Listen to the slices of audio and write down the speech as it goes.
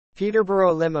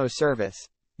Peterborough Limo Service,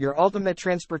 your ultimate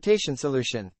transportation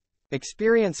solution.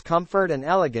 Experience comfort and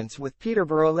elegance with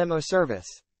Peterborough Limo Service.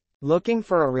 Looking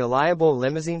for a reliable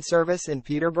limousine service in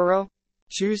Peterborough?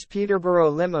 Choose Peterborough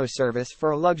Limo Service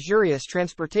for a luxurious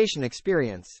transportation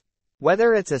experience.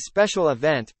 Whether it's a special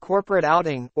event, corporate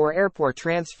outing, or airport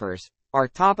transfers, our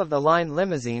top-of-the-line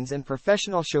limousines and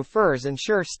professional chauffeurs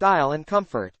ensure style and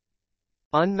comfort.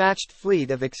 Unmatched fleet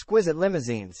of exquisite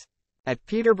limousines. At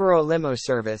Peterborough Limo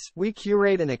Service, we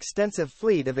curate an extensive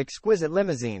fleet of exquisite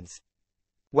limousines.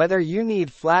 Whether you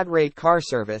need flat-rate car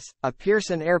service, a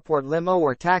Pearson Airport limo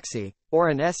or taxi, or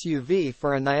an SUV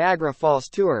for a Niagara Falls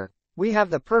tour, we have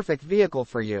the perfect vehicle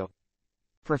for you.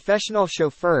 Professional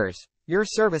chauffeurs, your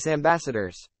service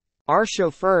ambassadors. Our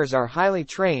chauffeurs are highly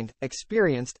trained,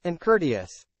 experienced, and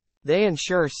courteous. They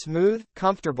ensure smooth,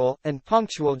 comfortable, and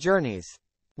punctual journeys.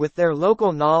 With their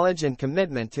local knowledge and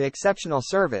commitment to exceptional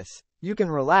service, you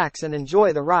can relax and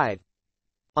enjoy the ride.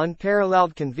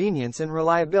 Unparalleled convenience and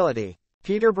reliability.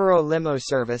 Peterborough Limo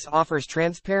Service offers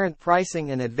transparent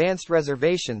pricing and advanced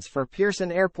reservations for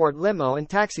Pearson Airport limo and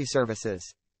taxi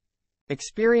services.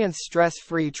 Experience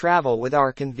stress-free travel with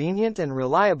our convenient and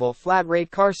reliable flat-rate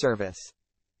car service.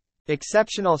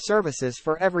 Exceptional services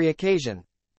for every occasion.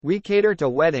 We cater to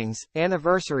weddings,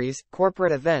 anniversaries,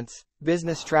 corporate events,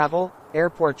 business travel,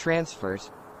 airport transfers,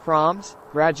 proms,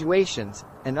 graduations,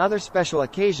 and other special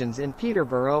occasions in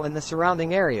Peterborough and the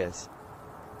surrounding areas.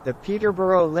 The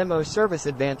Peterborough Limo Service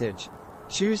Advantage.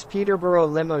 Choose Peterborough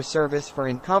Limo Service for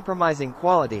uncompromising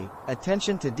quality,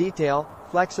 attention to detail,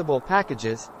 flexible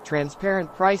packages,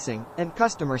 transparent pricing, and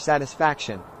customer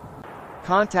satisfaction.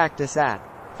 Contact us at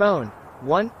phone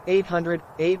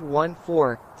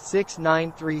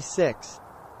 1-800-814-6936,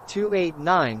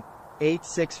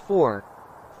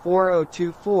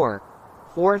 289-864-4024,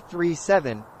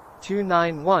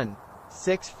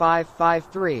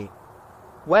 437-291-6553.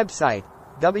 Website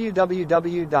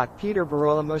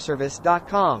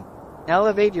www.peterboroughLimoService.com.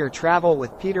 Elevate your travel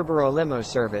with Peterborough Limo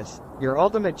Service, your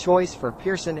ultimate choice for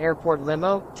Pearson Airport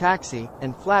limo, taxi,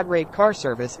 and flat-rate car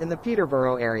service in the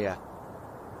Peterborough area.